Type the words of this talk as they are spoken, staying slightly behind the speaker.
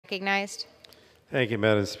recognized. Thank you,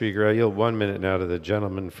 Madam Speaker. I yield 1 minute now to the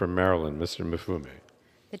gentleman from Maryland, Mr. Mfume.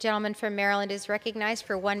 The gentleman from Maryland is recognized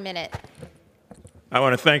for 1 minute. I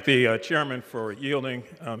want to thank the chairman for yielding.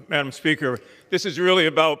 Madam Speaker, this is really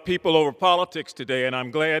about people over politics today, and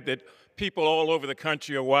I'm glad that people all over the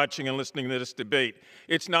country are watching and listening to this debate.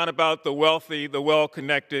 It's not about the wealthy, the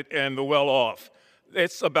well-connected, and the well-off.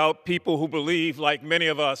 It's about people who believe, like many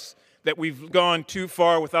of us, that we've gone too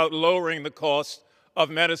far without lowering the cost of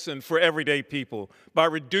medicine for everyday people by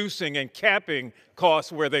reducing and capping costs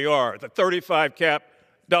where they are, the $35 cap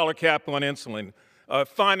on insulin,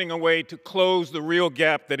 finding a way to close the real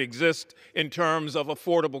gap that exists in terms of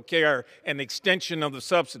affordable care and the extension of the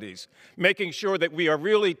subsidies, making sure that we are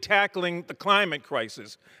really tackling the climate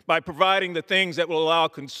crisis by providing the things that will allow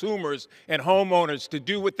consumers and homeowners to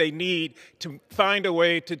do what they need to find a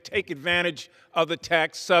way to take advantage of the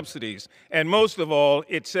tax subsidies. And most of all,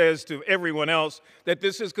 it says to everyone else that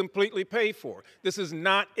this is completely paid for. This is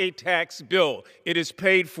not a tax bill. It is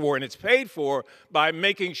paid for, and it's paid for by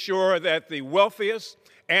making sure that the wealthiest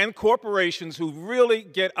and corporations who really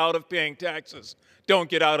get out of paying taxes don't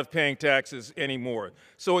get out of paying taxes anymore.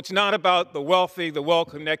 So it's not about the wealthy, the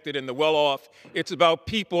well-connected, and the well-off. It's about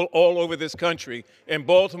people all over this country, in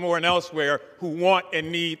Baltimore and elsewhere, who want and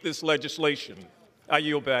need this legislation. I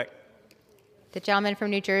yield back. The gentleman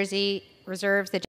from New Jersey reserves the